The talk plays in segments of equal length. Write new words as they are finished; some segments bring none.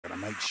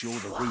make sure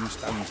the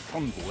Runestone's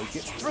convoy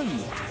gets through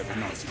to the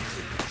benighted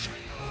village.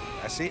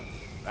 That's it.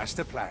 That's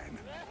the plan.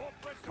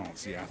 Can't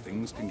see how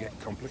things can get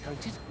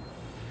complicated.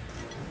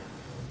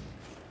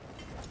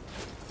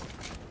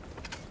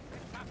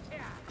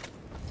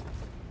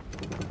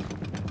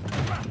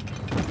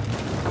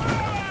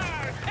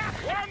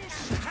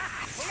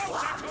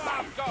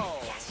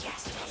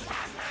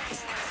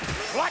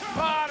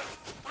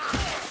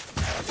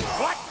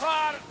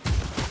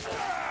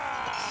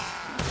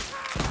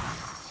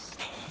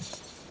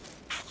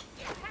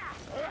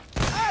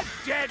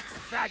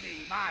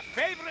 My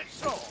favourite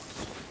sword.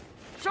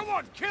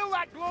 Someone kill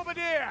that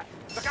Globadier!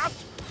 Look out!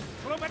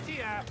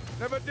 Globadier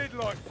never did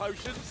like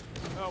potions.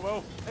 Oh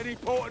well, any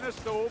port in a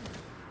storm.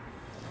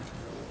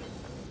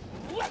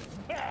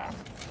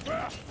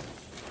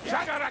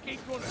 Shagaraki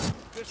gunner,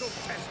 this'll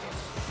test us.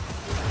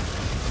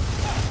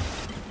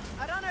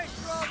 A runner's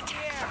rolled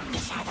here.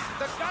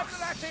 The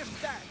Goblet is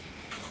dead.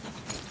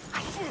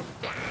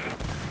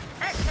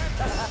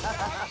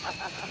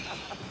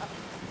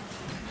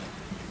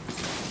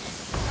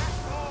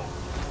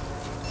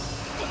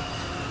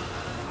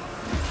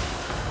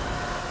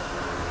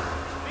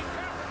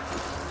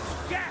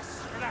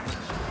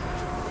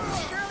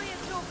 Surely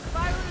it's no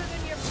fierer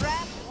than your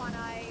breath,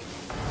 One-Eye.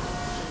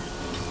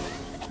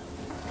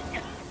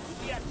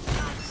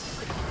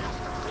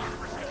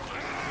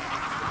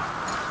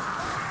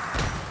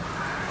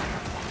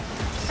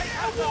 Take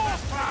a war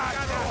flag,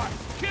 everyone!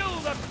 Kill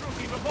the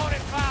Truki before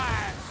it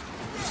fires!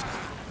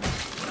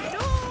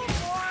 No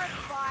more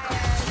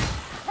fires!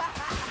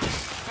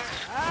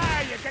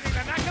 You're getting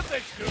the knack of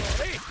this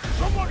story!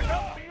 Someone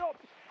help me up!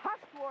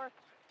 Hush, dwarf.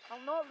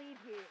 I'll not leave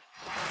you.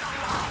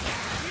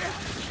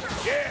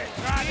 Yes,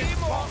 right. Be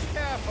more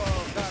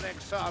careful, darling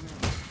son.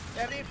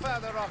 Any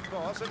further off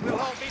course and we'll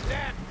all be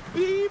dead.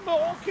 Be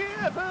more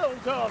careful,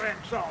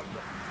 Torrenson.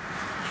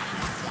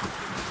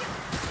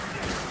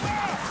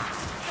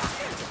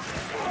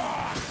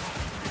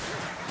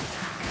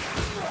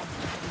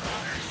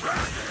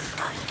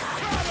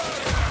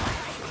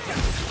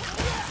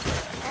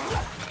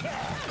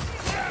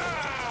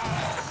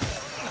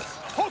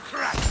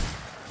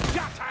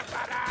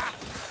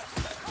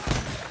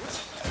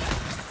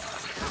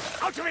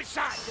 Out of his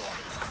side,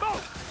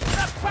 move!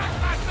 The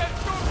Packmaster's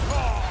good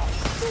for!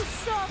 Too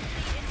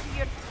softly into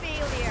your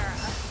failure,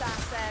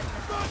 assassin.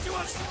 Go to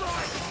a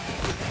strike!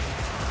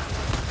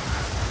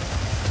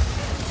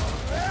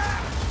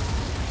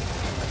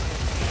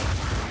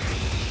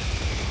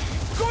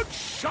 Good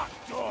shot,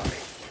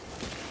 Dory!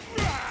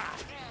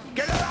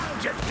 Get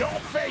around him!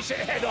 Don't face it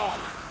head on!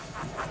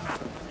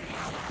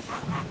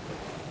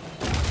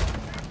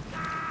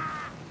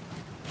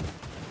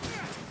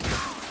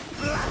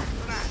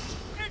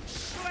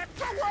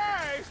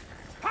 Away!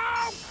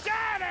 How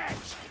dare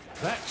it!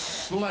 That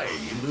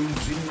sleigh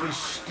moves in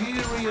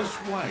mysterious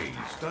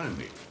ways, don't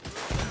it?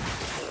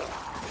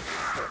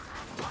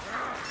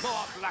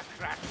 More black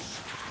rats!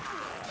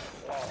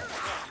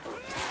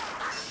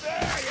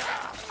 There you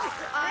are!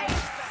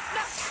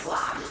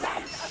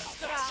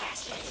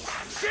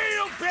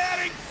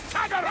 Shield-bearing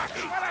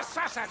Tagaraki for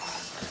assassins!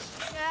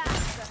 Yes,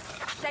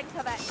 think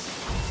of it.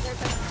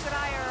 There's a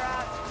Trier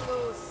rat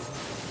close.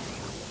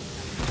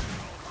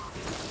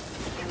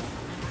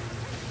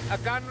 A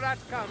gun rat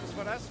comes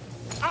for us.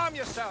 Arm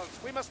yourselves.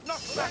 We must not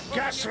The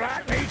gas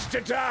rat needs to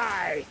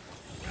die!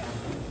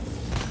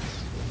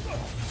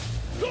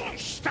 Don't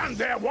stand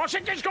there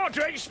watching, it's going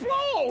to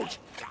explode!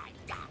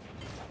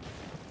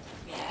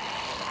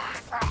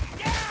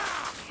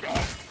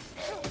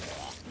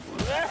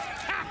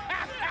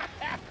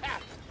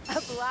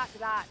 A black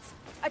rat.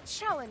 A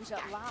challenge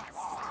at last.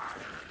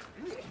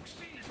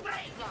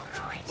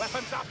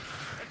 Weapons up!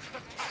 It's the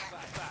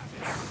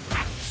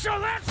top. So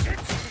that's it!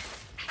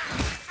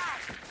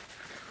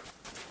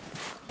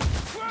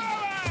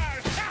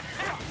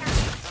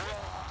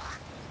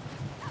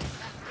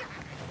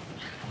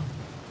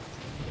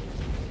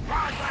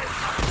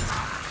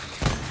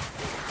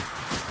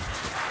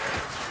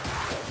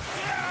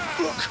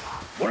 Look!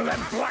 One of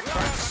them black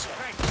rats!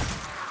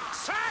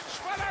 Search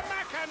for the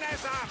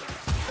mechanism!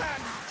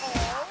 And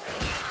all!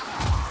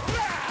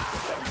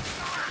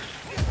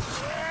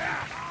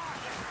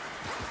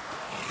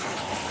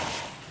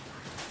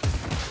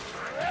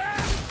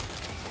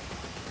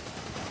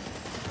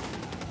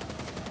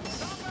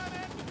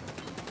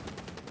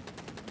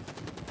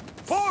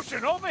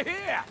 Potion over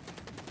here!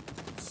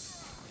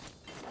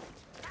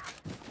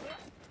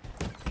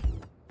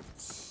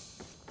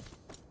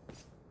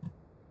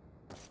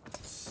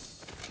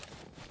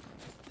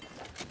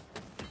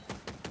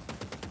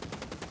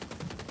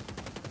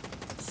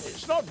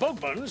 It's not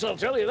Bugman's, I'll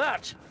tell you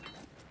that.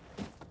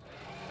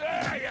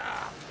 There you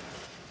are!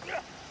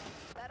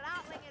 The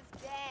ratling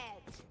is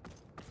dead.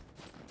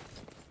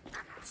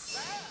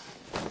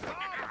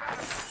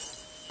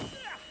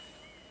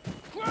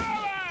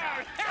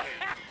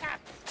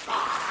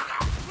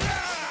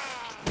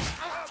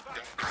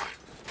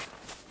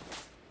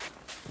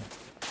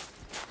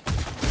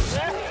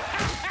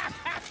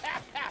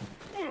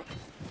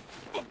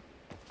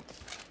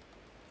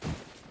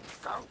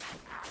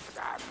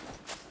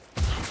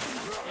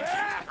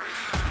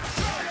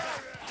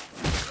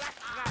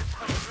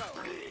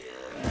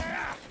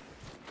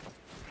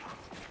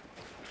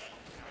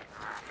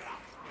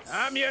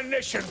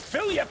 Ammunition,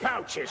 fill your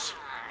pouches.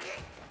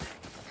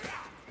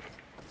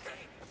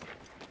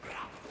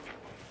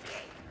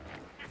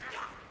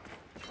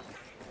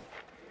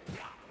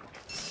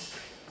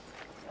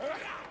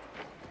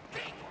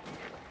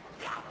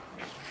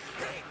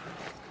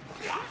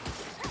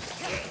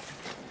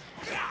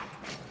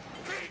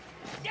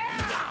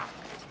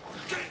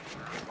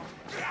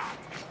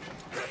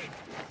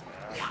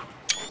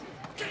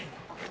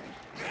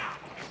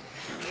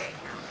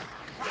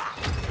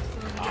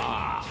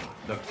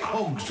 The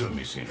cogs are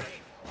missing.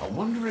 I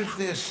wonder if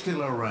they're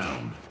still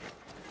around.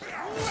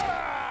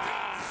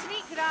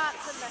 Sneak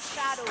rats in the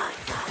shadows.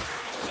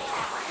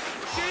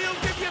 She'll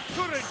give you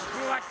courage,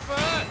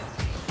 Blackfur.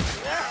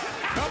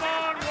 Come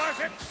on,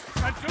 Wessex,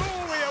 and do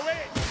we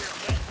await.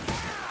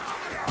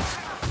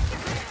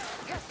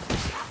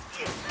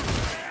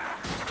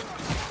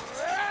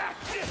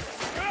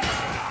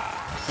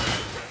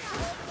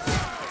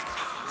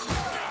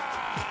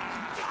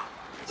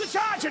 The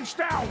sergeant's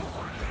down.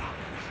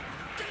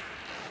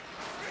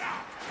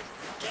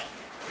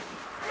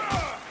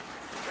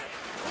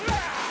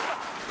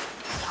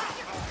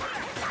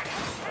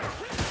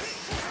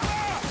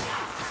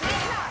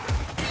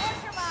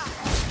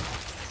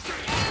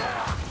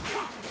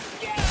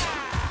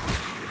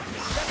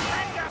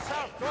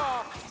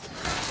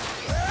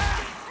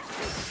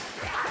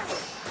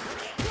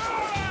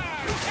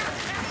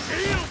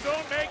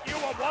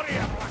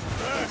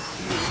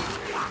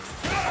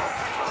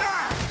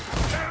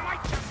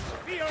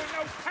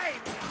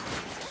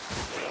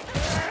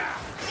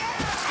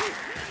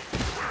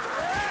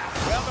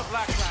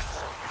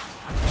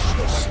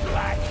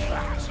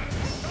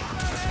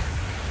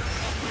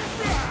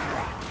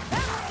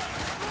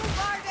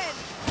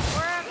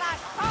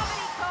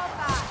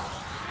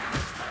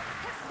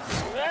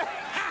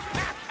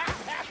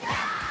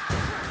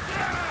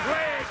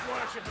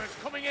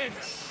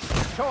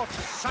 Torch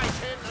sight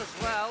in as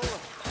well.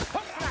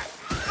 Hook that!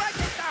 Break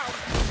it down!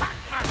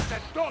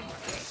 Packmaster done!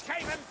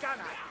 Cave and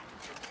gunner!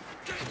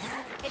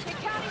 If you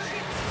can't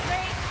shoot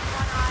straight,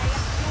 one eye,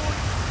 don't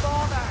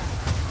bother.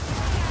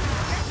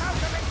 Get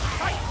out of it!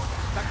 Fight!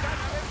 The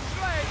gunner is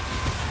slain!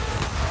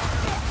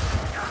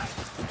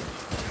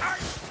 I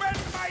spend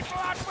my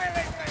blood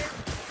willingly!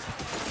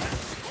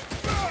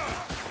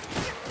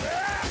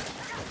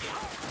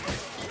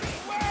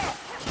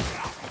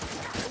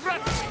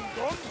 Run,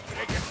 gun!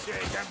 They can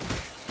take him!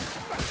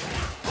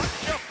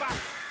 Watch your back!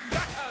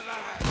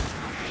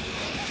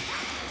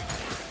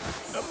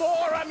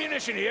 More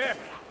ammunition here!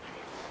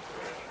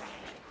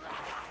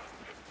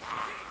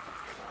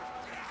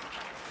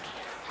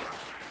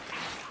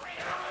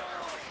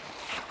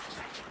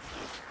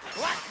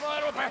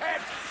 Blackfire up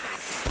ahead!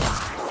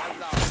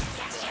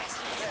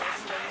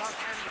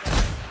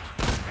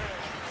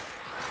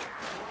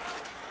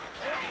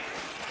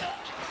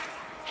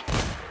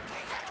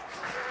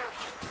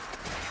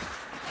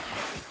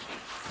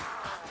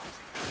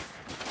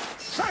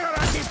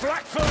 Sagaraki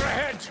Blackfire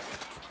ahead!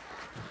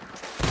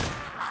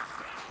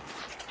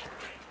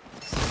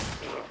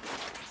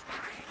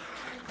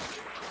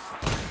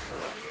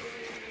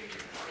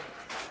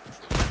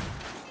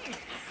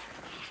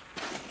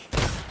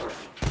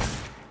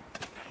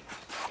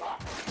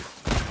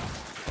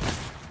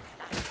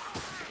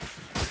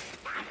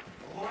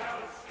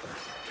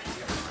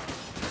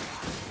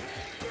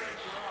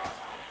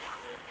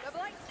 The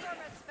blight storm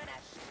is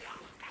finished.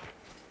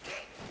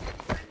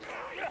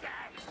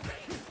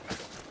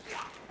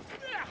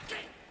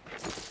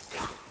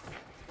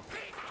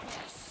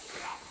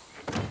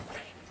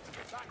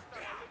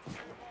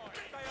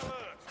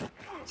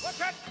 What's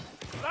it?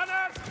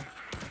 Runners!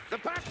 The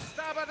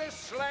backstabber is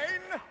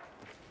slain.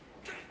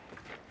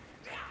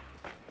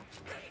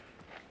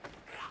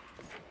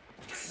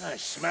 I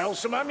smell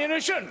some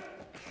ammunition!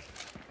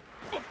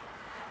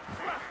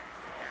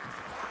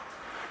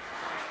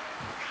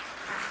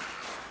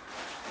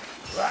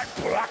 That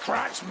black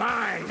rat's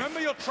mine! Remember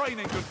your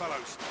training, good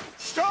fellows.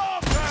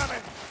 Storm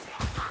vermin!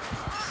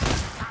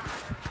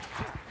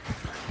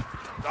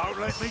 Don't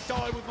let me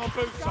die with my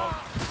boots on.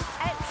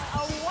 It's a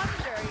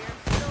wonder you're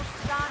still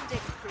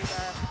standing,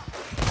 Kruger.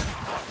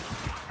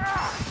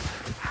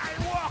 I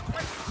walk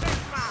with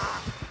Sigma!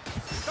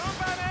 Storm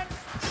vermin!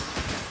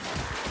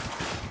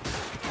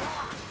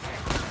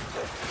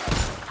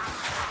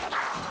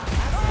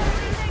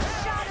 Breathing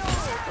shadow!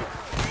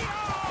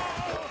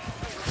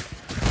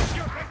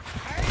 You think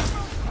I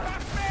will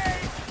stop me?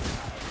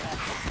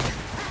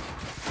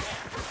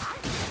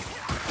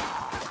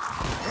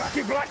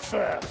 Lucky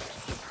Blackfur!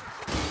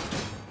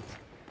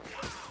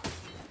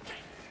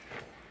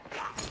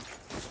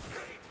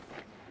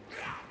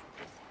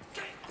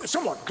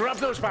 Someone grab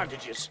those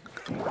bandages.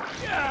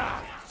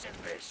 Yeah, it's in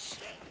this.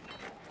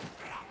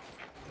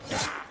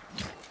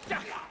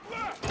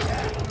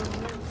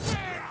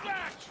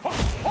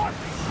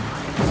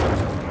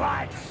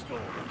 Light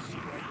storms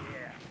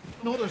here.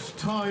 Not as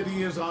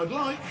tidy as I'd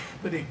like,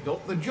 but it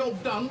got the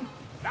job done.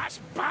 That's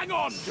bang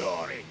on,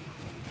 Dory.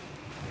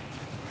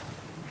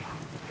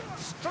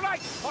 Strike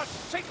for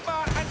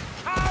Sigmar and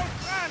Cow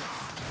Trent!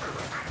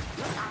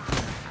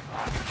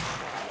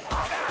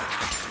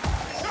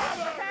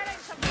 Preparing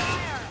some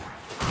fire.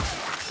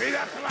 See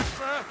that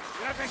blackbird?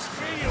 There's a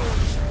shield.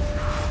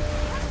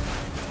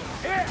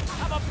 Here,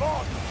 have a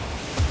board.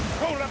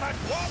 Pull them at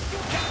once. You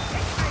can't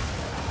take me.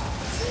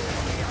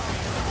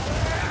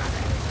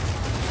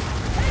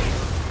 Hey,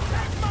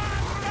 that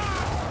man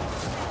down!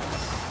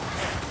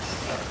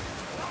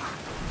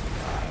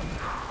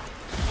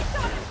 It's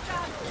on his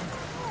job.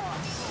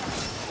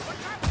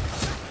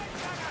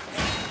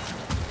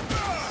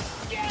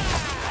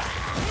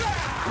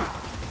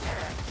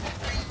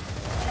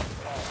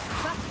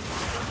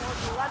 More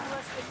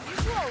bloodless than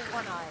usual,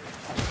 One-Eye.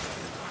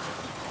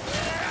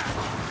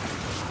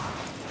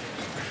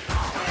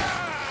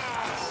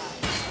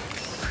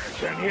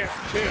 Can you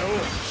kill?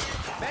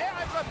 May I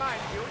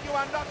remind you, you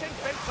are not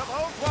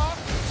invincible, Dwarf?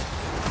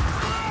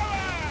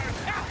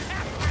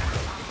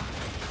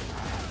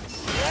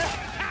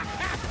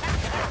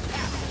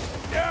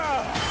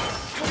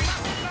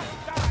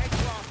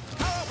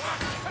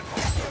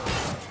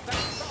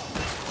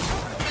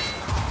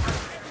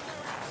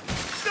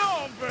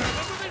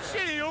 Stormburner with a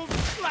shield,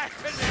 Black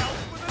and Elf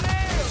with an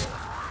ale.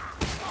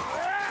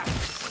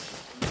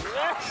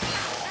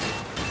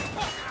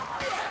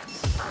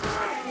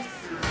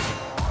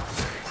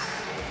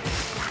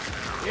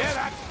 Yeah,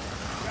 that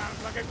sounds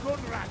like a good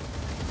rat.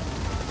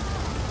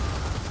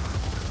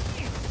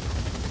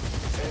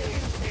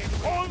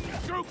 On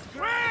to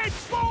great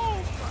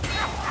boom!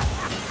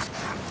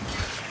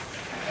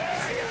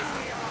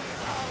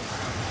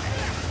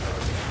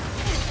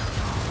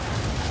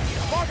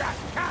 Bugger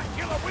can't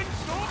kill a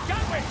windstorm,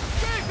 can we?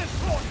 There's the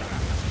slaughterer!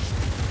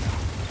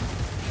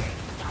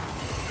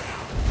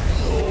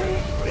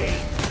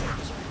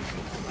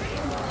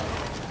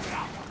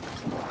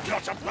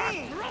 Not a bad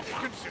drop,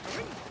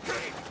 considering.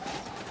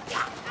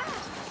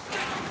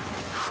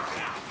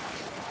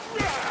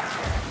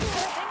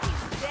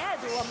 Dead,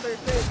 lumber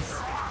boots.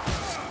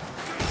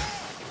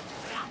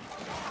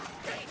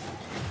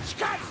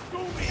 Scats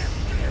Doomy!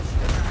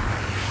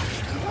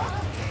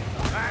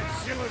 That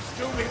Zilla's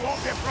Doomy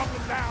won't be a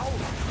problem now.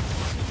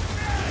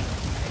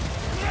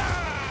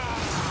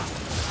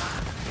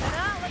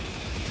 Now let's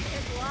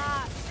his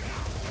last.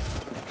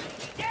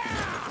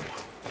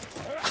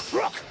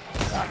 Look!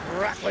 That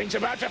rattling's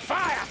about to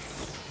fire!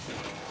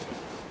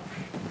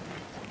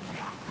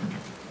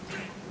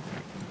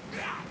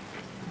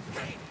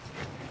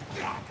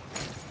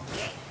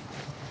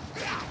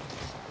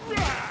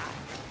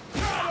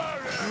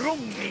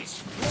 Rungi's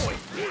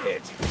Floyd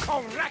Beard!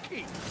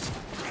 Koraki!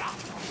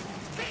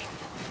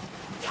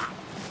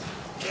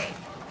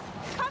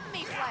 Come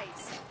me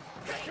place.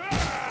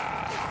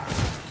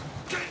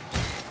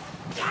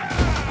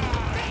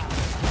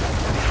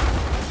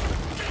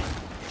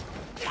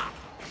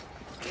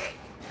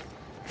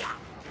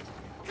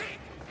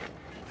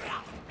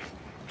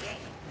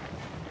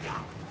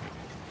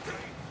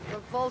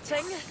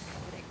 Revolting,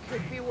 but it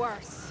could be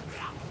worse.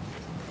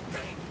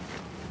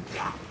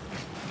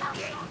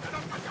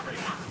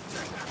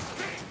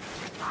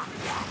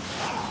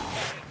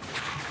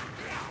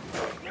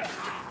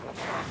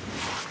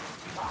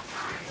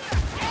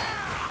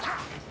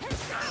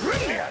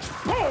 Brilliant!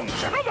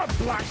 Bones! Another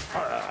black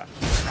fur!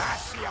 I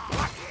see a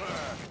black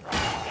fur!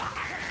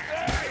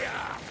 There you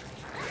are!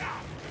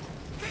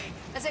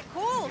 Is it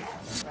cold?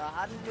 I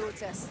hadn't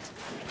noticed.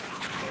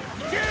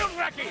 Kill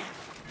Raki!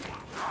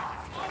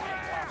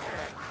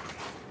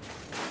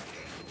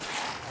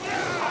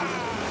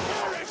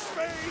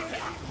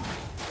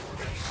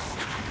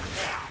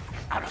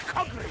 And a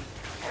coggery!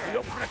 You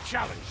up for a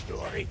challenge,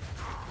 Dory?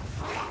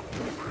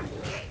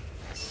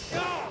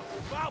 Oh,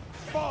 well,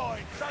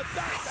 fine. So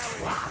that's how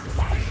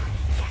it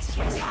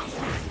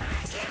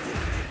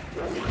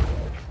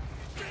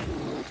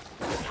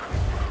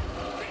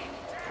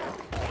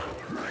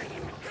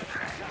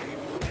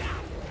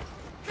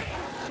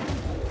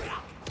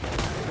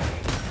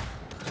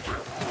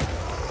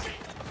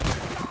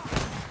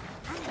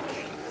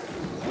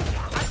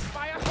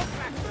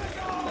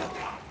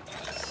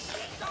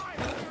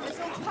This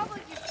will cover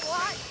you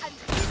flat and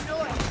you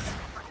know it.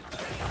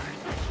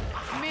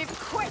 Move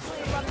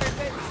quickly, lumber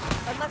boots,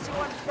 unless you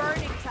want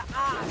burning to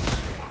ash.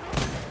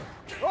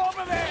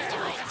 over there!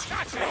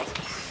 That's it!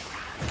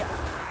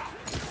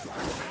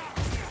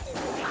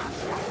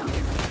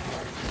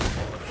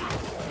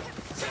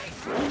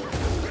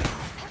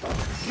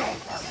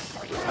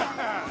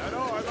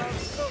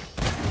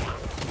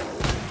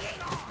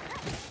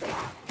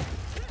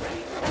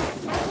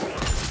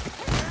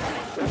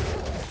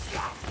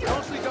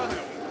 Nicely done,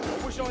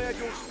 Elf. I wish I had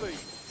your speed.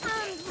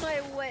 And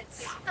my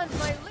wits, and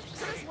my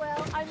looks as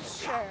well, I'm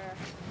sure.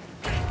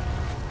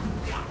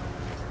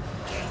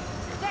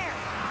 There,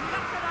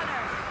 gutter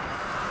runner.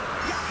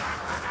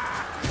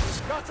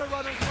 Gutter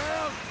running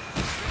down.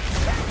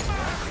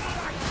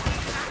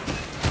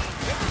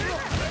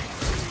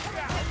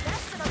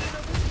 That's that I'm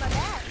gonna lose my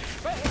dad.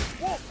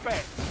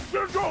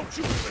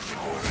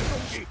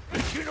 monkey,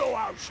 and you know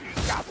how she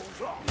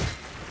gabbles on.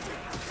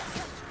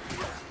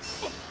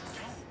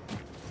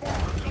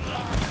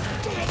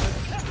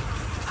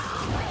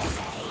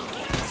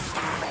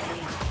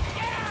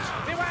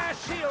 Beware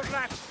shield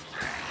rats!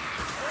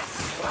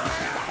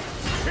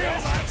 Kill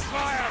that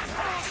fire!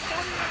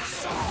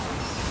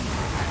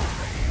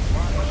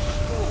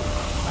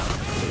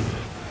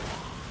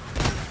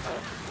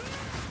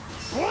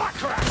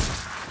 Black rat!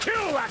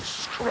 Kill that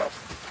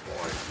scruff!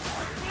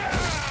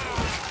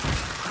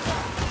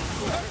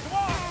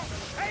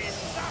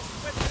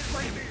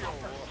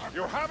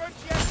 You haven't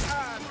yet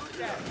earned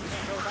death,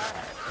 Silver.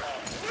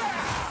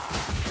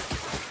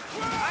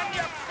 And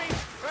your feet,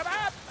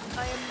 Kebab! I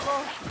am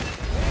lost.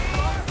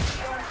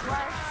 Your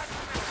flesh.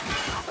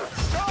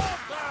 Go,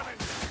 Vermin!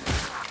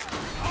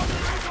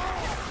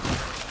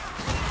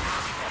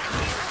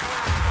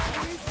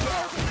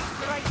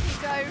 Write me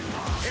down.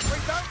 If we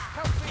don't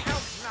help the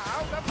elves now,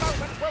 the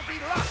moment will be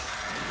lost!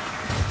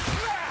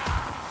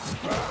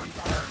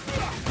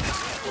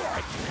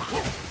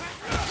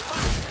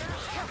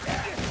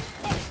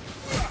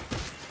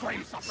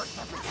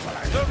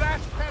 The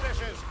rat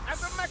perishes, and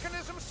the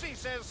mechanism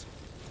ceases!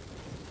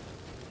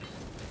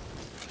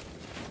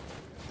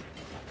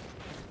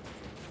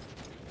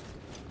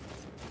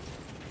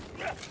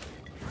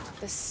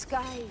 The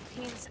sky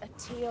paints a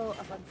tale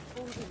of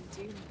unfolding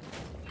doom.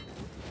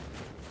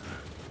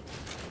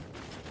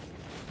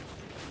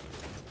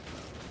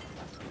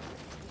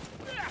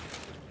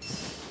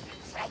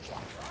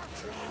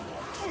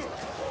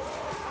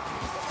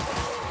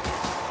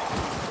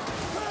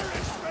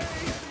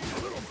 A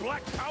little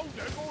black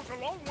powder goes a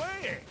long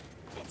way!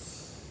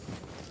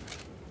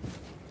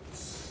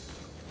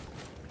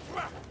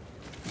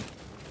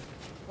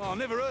 Oh, I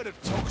never heard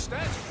of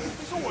Togstad.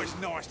 It's always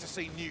nice to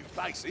see new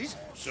faces.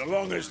 So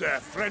long as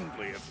they're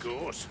friendly, of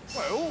course.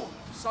 Well,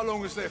 so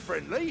long as they're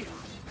friendly,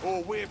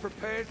 or we're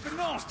prepared for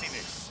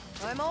nastiness.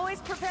 I'm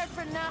always prepared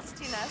for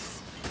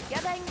nastiness,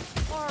 giving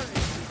or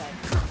receiving.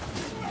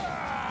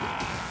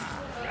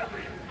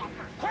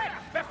 Quick,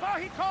 before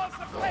he calls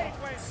the Blade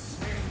Winds!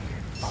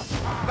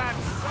 That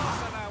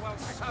sorcerer will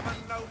summon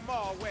no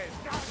more wind.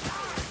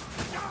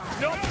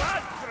 Not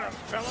bad for a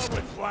fellow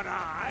with one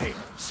eye.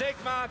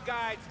 Sigmar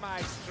guides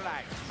my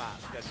strikes,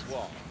 Master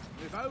Swan.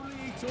 If only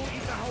he taught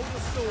you to hold a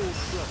sword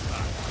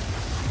proper.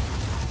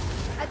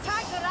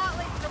 Attack the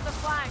ratlings from the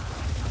flank.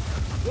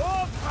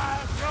 Dwarf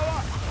fire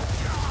thrower!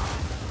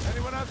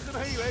 Anyone have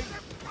some healing?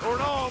 Or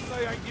an arm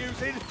they ain't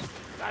using?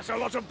 That's a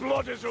lot of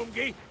blood,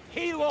 Azungi.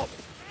 Heal up!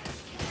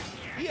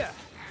 Here,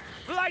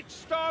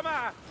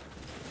 Blightstormer!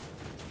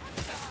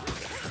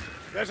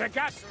 There's a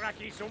gas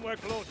racky somewhere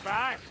close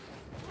by.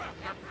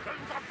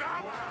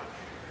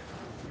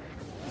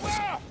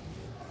 Oh,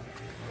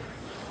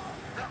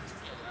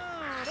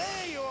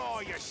 there you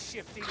are, you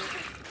shifty little...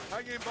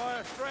 Hanging by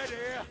a thread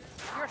here.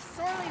 You're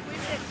sorely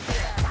wounded.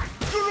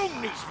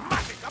 Grumney's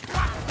magic, a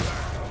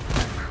blackbird!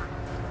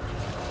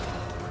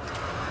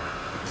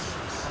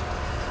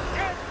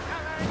 Get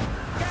coming!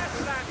 Gas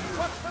that!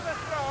 What's for the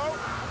throw?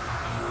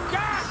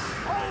 Gas!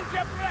 Hold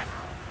your breath!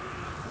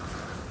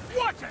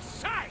 What a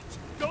sight!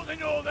 Don't they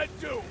know they're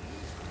doomed?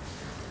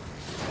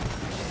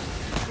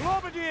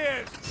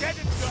 Globadiers, dead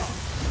and gone!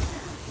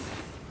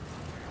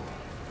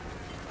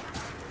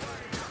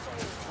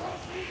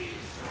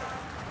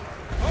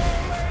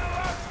 Holy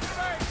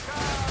Lostrakers!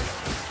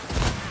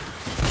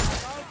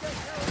 I'll get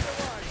carried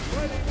away.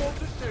 Ready,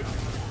 Walter, too.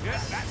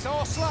 Yeah, that's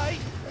our sleigh.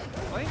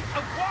 And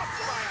what's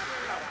my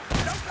umbrella?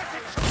 Don't let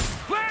it...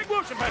 Flag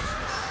Waterman!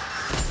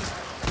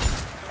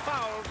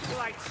 Foul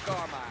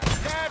Blightstormer,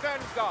 dead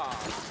and gone.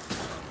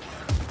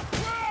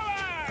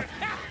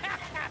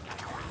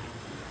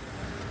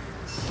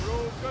 We're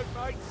all good,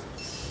 mates.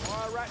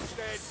 My rat's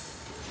dead.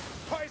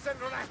 Poison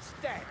rat's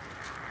dead.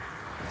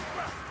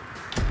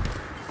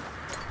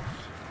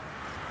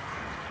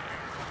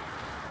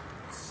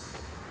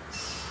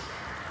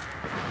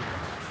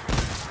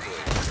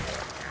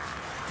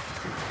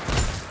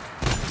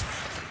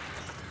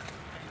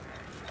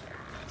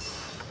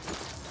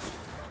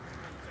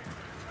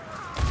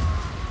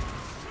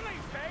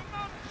 Sleeping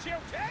on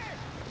duty?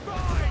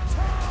 By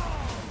Tom!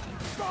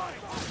 By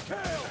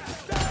kill!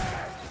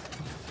 Dead!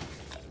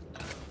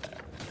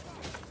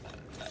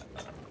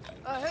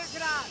 A hook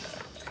rat,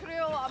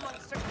 cruel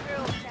amongst a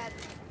cruel kid.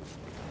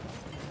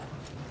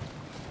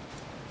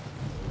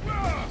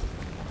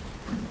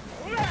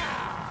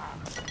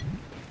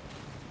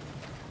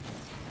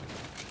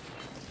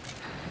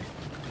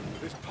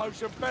 This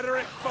potion better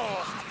it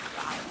fast.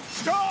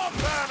 Storm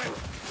Vermin!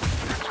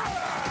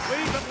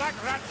 Leave the black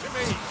rat to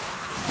me.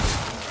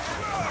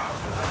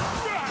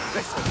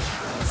 Listen.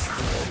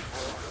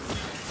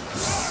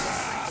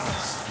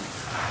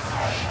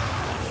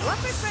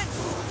 Lucky Prince,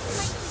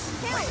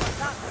 kill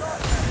that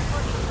sword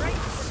before he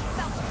breaks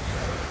himself.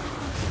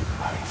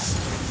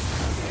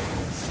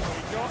 We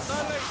got the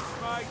leech,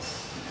 mate.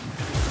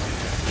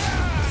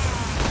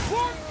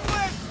 One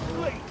less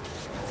leech.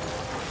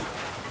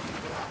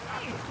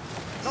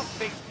 Not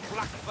these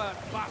blackbird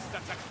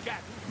bastards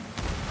again.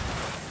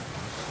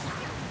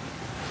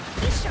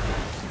 This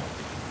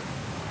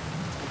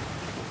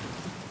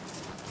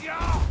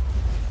Yeah!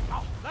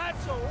 Oh,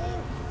 that's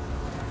all!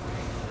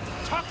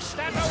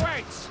 Tuckstand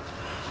awaits!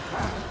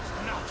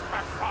 Not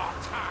before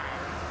time!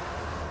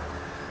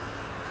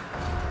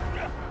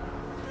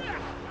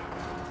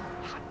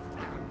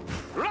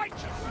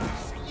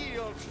 Righteousness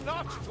yields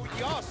not to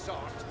your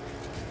sort!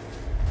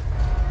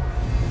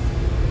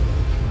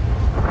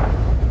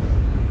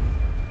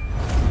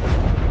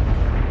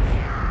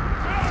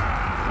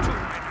 Too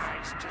many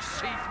eyes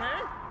deceive me!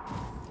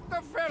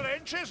 The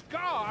village is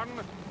gone!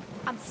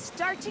 I'm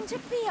starting to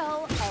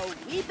feel a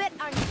wee bit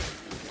angry.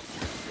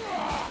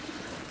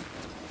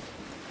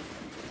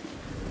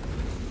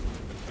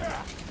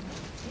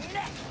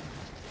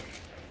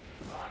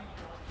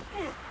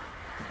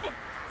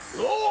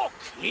 Oh,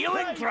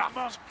 healing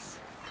draft!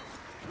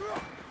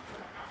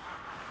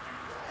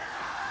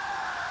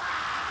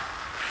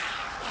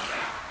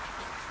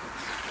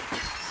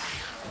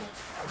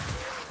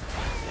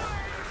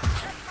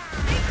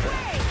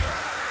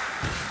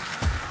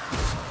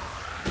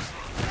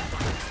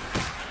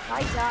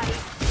 I died.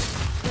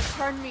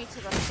 Return me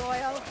to the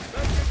soil.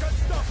 Think you can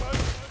stop us?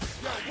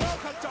 You're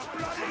welcome to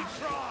bloody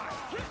try!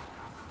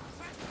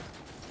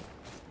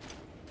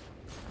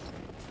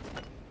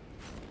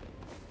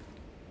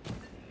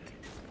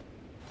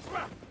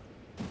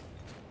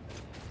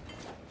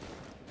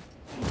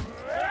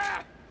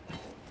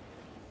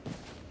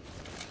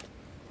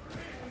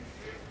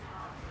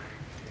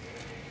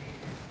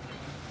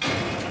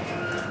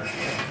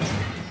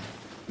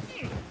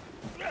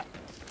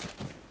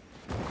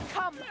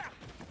 Come,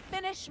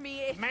 finish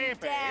me if you Maybe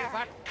dare.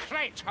 that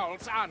crate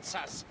holds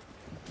answers.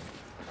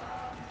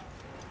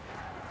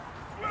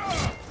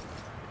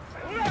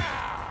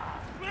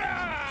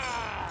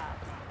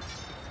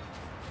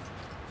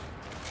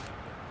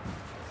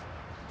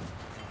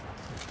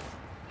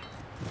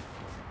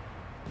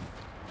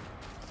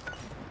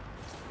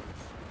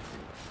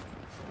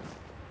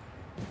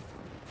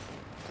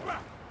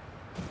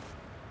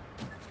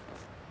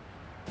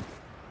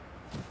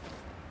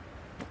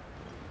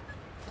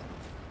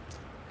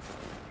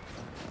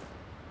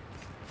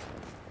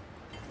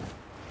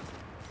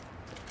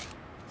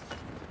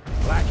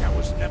 Like I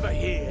was never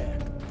here.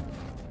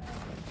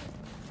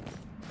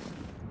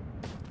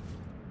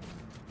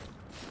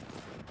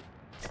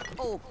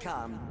 Oh,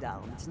 calm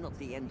down. It's not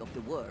the end of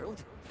the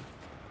world.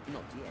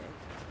 Not yet.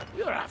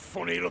 You're a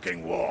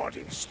funny-looking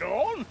warding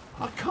stone.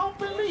 I can't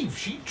believe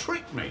she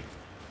tricked me.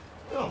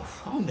 Oh,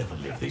 I'll never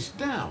live this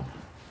down.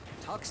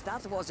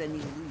 Talkstad was an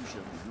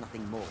illusion,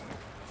 nothing more.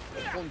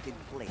 A haunted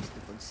place to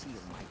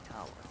conceal my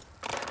tower.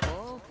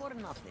 All for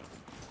nothing,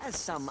 as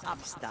some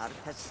upstart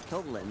has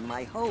stolen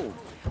my home.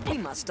 We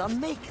must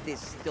unmake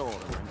this storm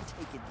and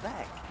take it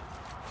back.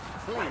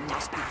 Flame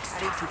must be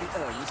carried to the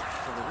urns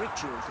for the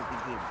ritual to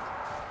begin.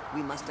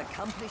 We must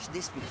accomplish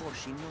this before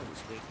she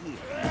knows we're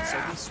here, so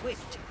be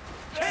swift.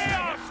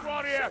 Chaos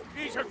warrior!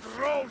 He's a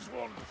gross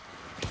one.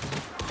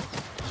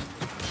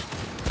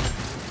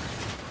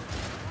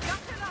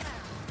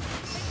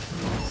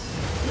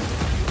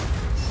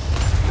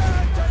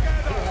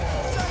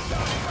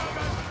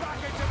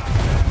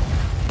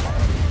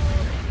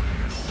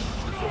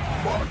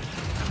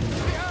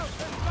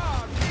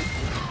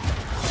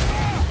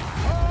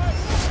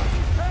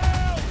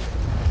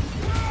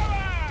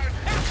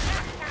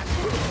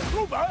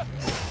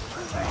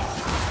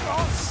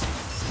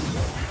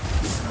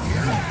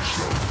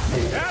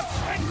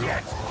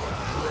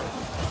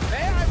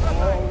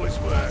 Always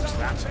works,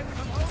 that's it.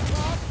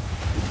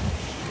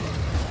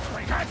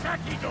 I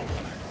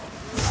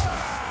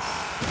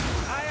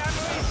am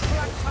Leaf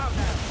Black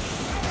Powder.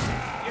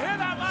 You hear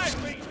that line,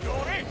 Leaf,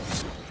 Dory?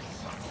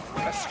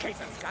 The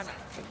Skaven gunner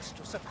thinks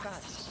to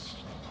surprise.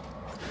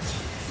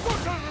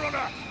 Button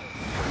runner!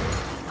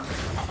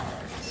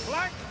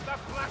 Flank the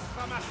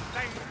blasphemous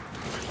thing!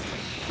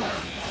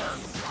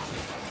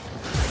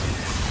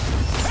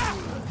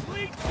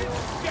 Leech is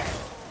dead!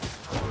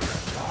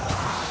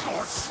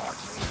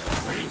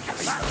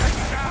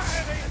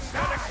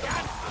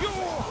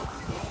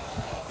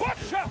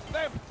 Butcher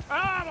them!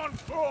 I'm on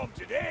form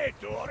today,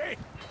 Dory!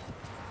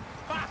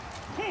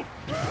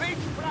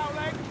 Leech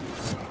prowling!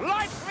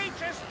 Light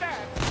Leech is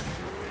dead!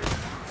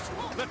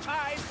 The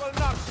tide will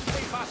not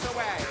sweep us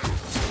away!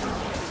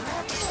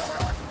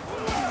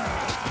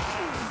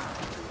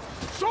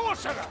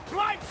 Sorcerer!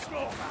 Blight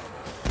Stormer!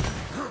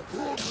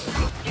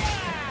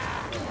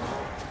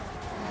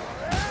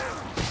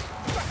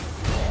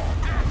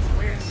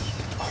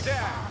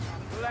 There,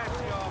 let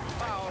your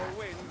foul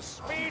winds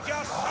speed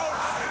your soul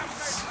to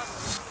damnation!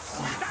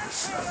 Stand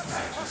still!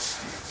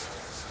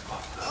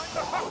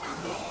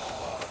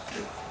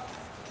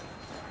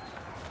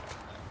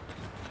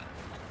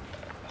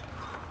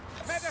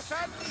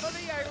 Medicine for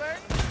the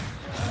ailing!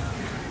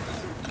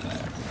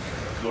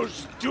 Goes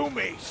do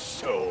me,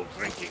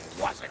 soul-drinking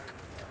wazzock!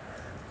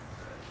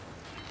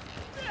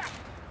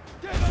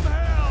 Give them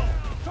hell!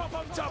 Chop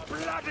them to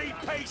bloody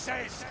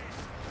pieces!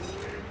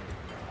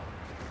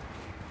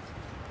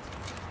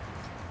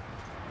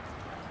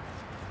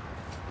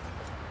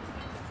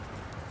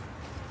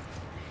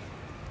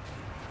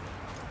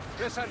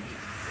 Listen.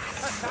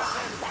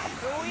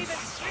 Don't even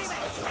scream it!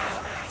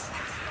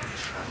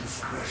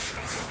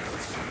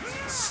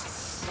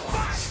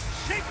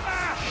 Sigma!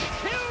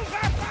 Kill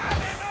that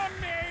man on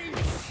me!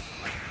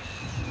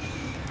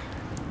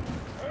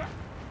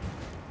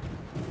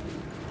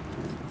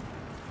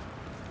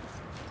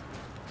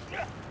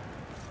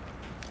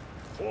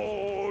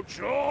 Oh,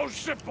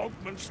 George the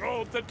boatman's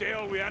rode the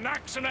deal with an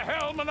axe and a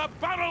helm and a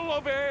barrel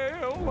of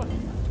ale!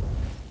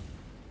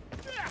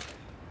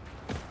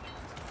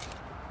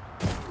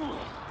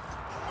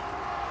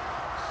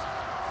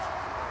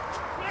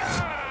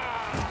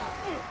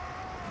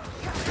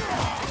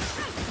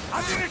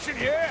 Ammunition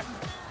here!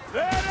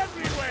 They're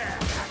everywhere!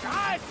 And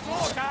I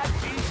thought I'd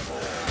be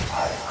more!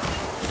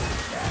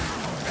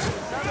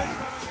 Seven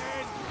coming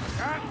in!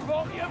 Can't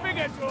fault you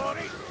bigger,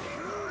 Tory!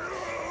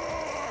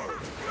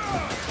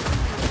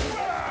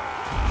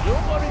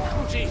 Don't worry,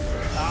 Cootie.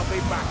 I'll be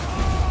back.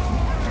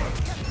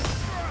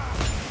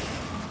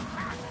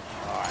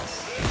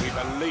 We've a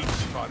leech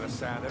by the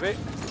sound of it.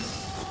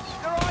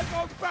 Your eye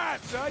go bad,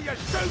 sir. You're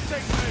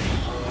shooting me!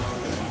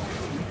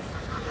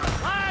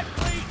 I'm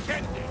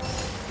pretending!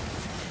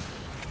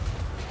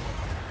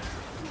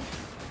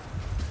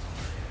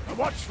 A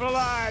watchful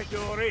eye,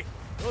 Dory.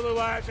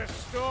 Otherwise a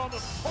storm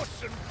of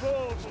puss and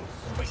balls will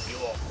sweep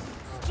you up.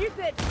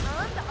 Stupid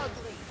and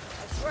ugly.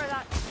 I swear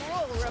that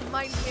troll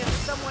reminds me of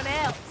someone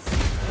else.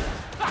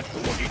 That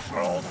bloody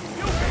troll!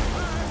 You get...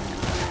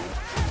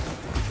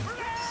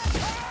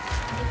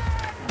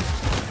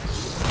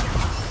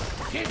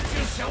 Get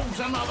yourselves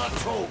another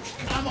torch.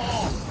 Come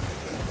on.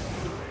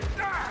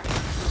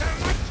 The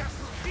righteous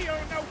feel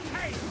no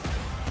pain!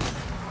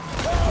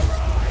 All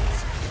right!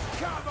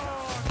 Come on!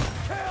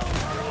 Kill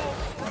the old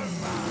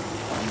brother!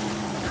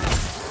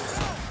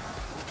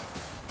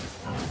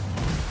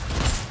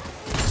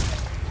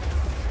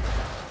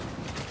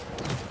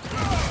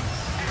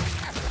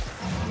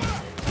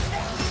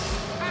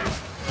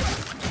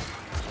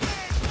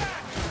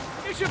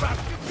 It's about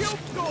to kill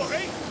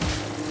Tory!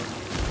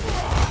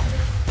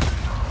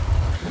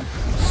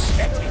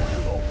 Set it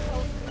low!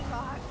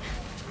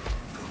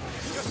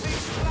 You see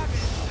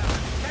sluggish now.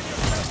 Can you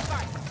press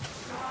back?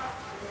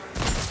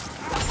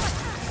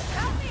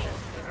 Help me!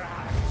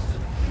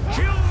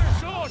 Kill the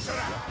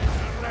sorcerer!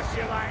 Unless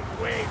you like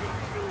wading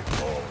through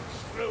balls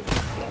through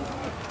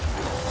blood.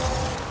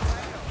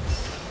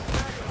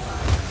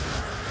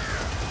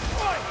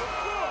 Oi!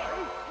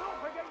 Don't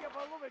forget your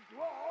beloved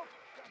dwarf!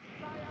 Just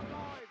stay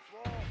alive,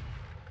 dwarf!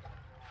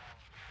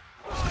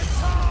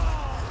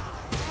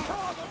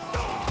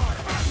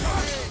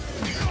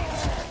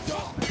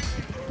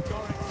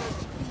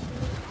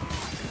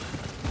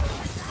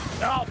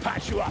 I'll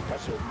patch you up or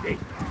something.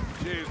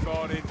 Cheers,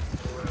 Martin.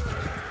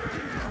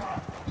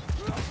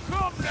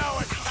 Come now,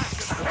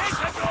 assassin! Hit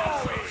the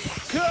doorway!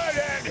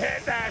 Couldn't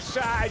hit the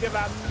side of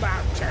a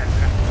mountain!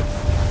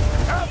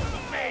 Help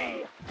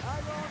me!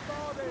 Hang on,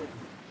 Martin!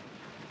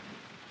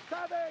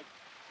 Savage!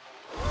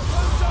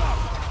 What's up?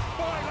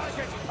 Boy, like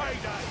it's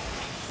payday!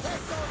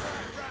 Let's go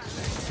that rat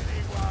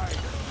anyway!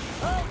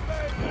 Help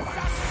me!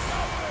 Assassin,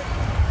 help me!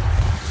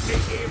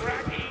 Sneaky,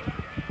 ratty